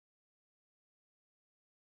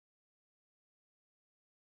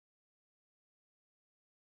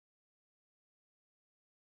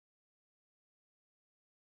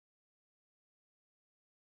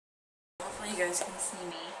you guys can see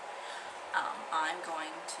me, I'm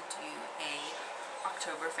going to do a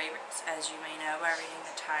October favorites, as you may know by reading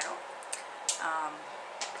the title.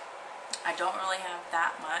 I don't really have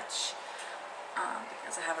that much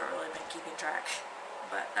because I haven't really been keeping track,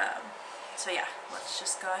 but so yeah, let's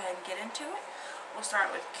just go ahead and get into it. We'll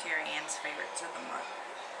start with Carrie Ann's favorites of the month.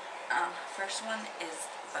 First one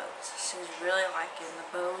is bows. She's really liking the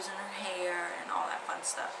bows in her hair and all that fun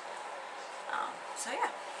stuff. So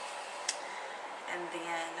yeah. And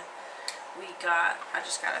then I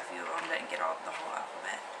just got a few of them, didn't get the whole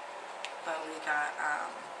alphabet. But we got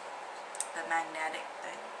the magnetic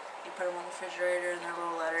thing. You put them on the refrigerator and they're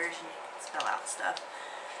little letters and you can spell out stuff.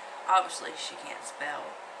 Obviously she can't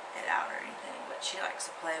spell it out or anything, but she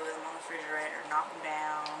likes to play with them on the refrigerator, knock them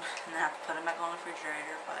down, and then have to put them back on the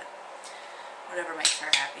refrigerator, but whatever makes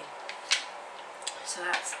her happy. So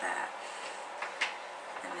that's that.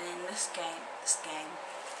 And then this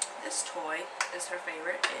toy is her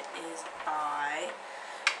favorite. It is by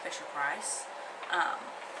Fisher-Price.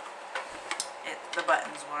 The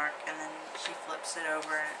buttons work, and then she flips it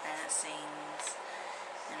over and it sings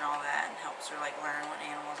and all that, and helps her like learn what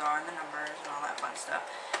animals are and the numbers and all that fun stuff.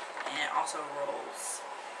 And it also rolls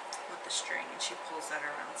with the string, and she pulls that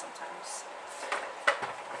around sometimes.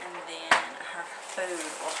 And then her food,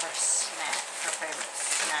 or her snack, her favorite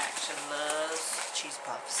snack, she loves cheese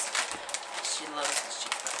puffs. She loves the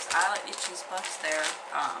cheese puffs. I like these cheese puffs. They're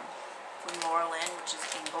from Laura Lynn, which is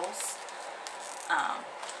Ingles.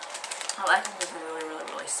 I like them because they're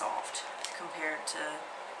really soft compared to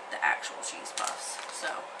the actual cheese puffs.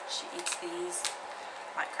 So she eats these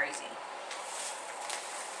like crazy.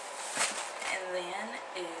 And then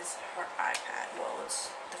is her iPad. Well,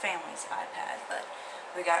 it's the family's iPad, but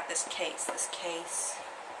we got this case.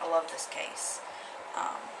 I love this case.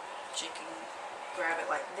 She can grab it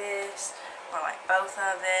like this, or like both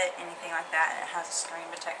of it, anything like that, and it has a screen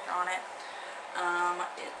protector on it.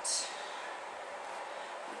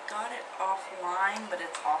 We got it offline, but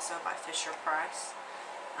it's also by Fisher-Price.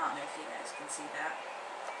 I don't know if you guys can see that.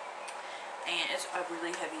 And it's a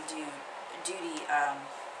really heavy duty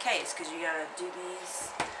case, because you gotta do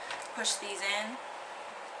these, push these in,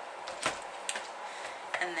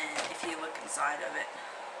 and then if you look inside of it,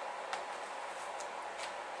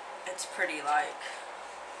 it's pretty like,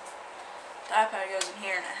 the iPad goes in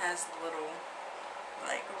here and it has the little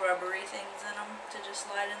like rubbery things in them to just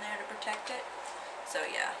slide in there to protect it. So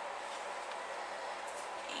yeah.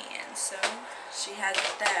 And so she has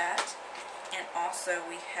that, and also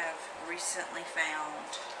we have recently found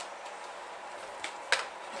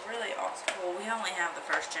a really awesome, well, we only have the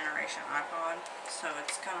first generation iPod, so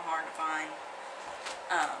it's kind of hard to find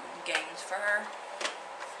games for her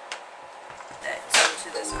that go to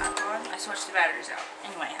this iPod. I switched the batteries out.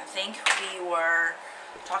 Anyway, I think we were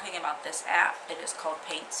talking about this app. It is called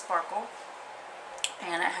Paint Sparkle,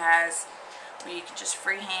 and it has where you can just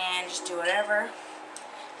freehand, just do whatever.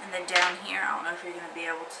 And then down here, I don't know if you're going to be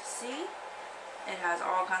able to see, it has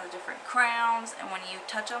all kinds of different crowns, and when you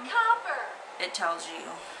touch them, it tells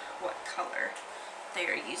you what color they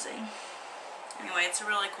are using. Anyway, it's a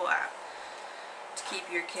really cool app to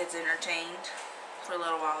keep your kids entertained for a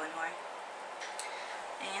little while anyway.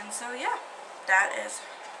 And so yeah, that is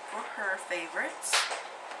for her favorites.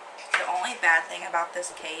 The only bad thing about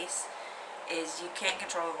this case is you can't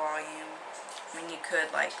control the volume. I mean, you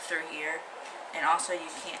could like through here, and also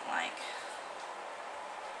you can't like,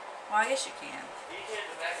 well, I guess you can.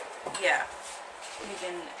 Yeah, you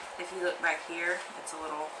can, if you look back here, it's a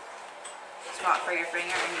little spot for your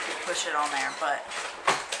finger, and you can push it on there, but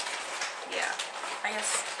yeah, I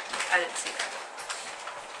guess I didn't see that.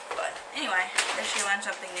 But anyway, if you learn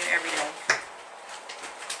something new every day.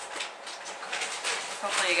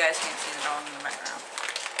 Hopefully you guys can't see the dog in the background.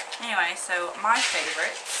 Anyway, so my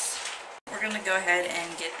favorites. We're going to go ahead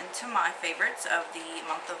and get into my favorites of the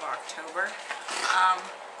month of October.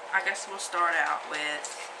 I guess we'll start out with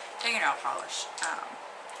fingernail polish.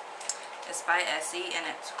 It's by Essie, and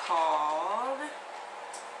it's called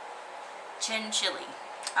Chin Chili.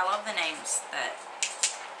 I love the names that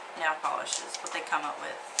nail polishes, what they come up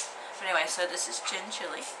with. But anyway, so this is Chin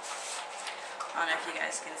Chili. I don't know if you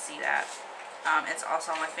guys can see that. It's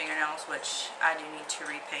also on my fingernails, which I do need to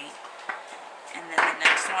repaint. And then the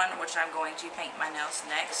next one, which I'm going to paint my nails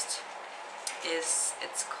next, it's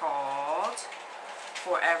called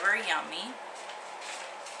Forever Yummy.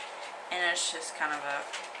 And it's just kind of I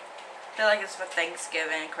feel like it's for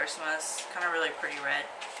Thanksgiving, Christmas, kind of really pretty red.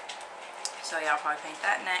 So yeah, I'll probably paint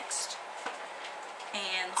that next.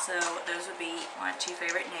 And so those would be my two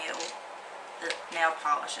favorite nail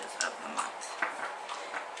polishes of the month.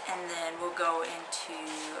 And then we'll go into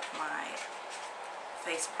my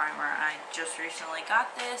face primer. I just recently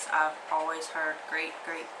got this. I've always heard great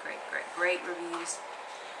reviews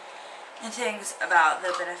and things about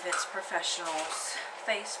the Benefits Professionals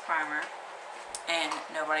face primer, and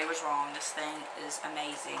nobody was wrong. This thing is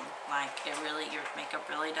amazing. Like, it really, your makeup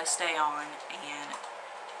really does stay on, and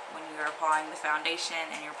when you're applying the foundation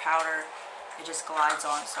and your powder, it just glides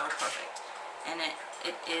on so perfect. And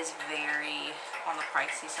it is very on the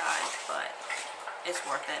pricey side, but it's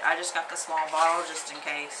worth it. I just got the small bottle just in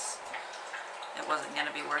case it wasn't going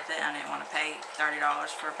to be worth it. I didn't want to pay $30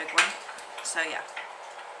 for a big one. So yeah,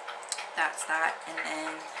 that's that. And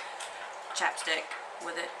then chapstick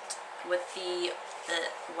with it. With the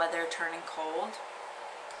weather turning cold,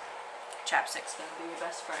 chapstick's going to be your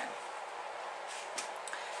best friend.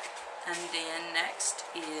 And then next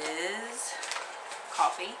is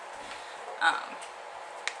coffee.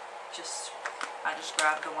 I just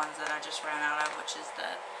grabbed the ones that I just ran out of, which is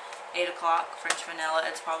the 8 o'clock French vanilla.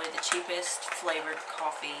 It's probably the cheapest flavored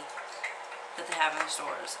coffee that they have in the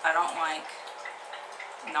stores. I don't like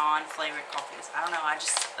non-flavored coffees. I don't know, I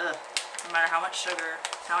just, no matter how much sugar,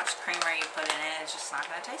 how much creamer you put in it, it's just not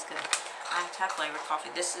going to taste good. I have to have flavored coffee.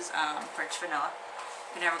 This is French vanilla.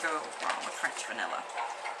 You can never go wrong with French vanilla.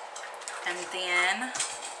 And then,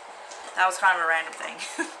 that was kind of a random thing.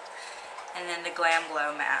 And then the Glam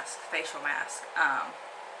Glow mask, facial mask.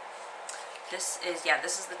 This is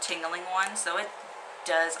the tingling one. So it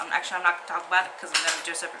does, I'm not going to talk about it because I'm going to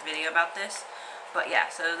do a separate video about this. But yeah,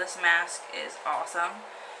 so this mask is awesome.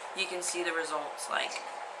 You can see the results like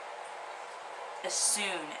as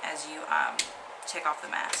soon as you take off the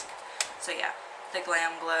mask. So yeah, the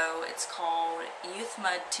Glam Glow, it's called Youth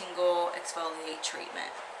Mud Tingle Exfoliate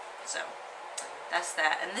Treatment. So that's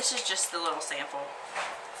that. And this is just the little sample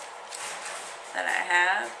that I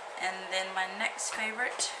have. And then my next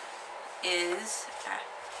favorite is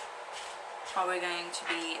probably going to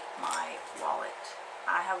be my wallet.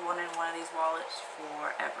 I have wanted one of these wallets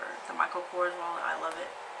forever. The Michael Kors wallet, I love it.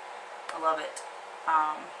 I love it.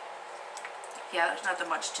 Yeah, there's nothing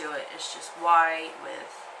much to it. It's just white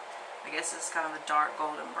with, I guess it's kind of a dark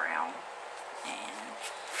golden brown. And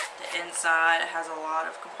the inside has a lot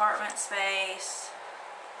of compartment space,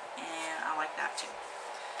 and I like that too.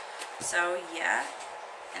 So yeah,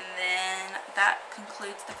 and then that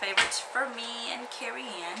concludes the favorites for me and Carrie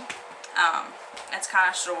Ann. It's kind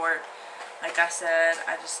of short. Like I said,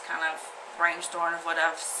 I just kind of brainstormed of what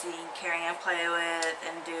I've seen Carrie Ann play with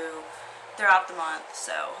and do throughout the month.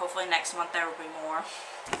 So hopefully next month there will be more.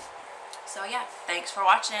 So yeah, thanks for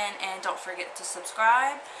watching, and don't forget to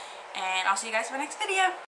subscribe, and I'll see you guys in my next video.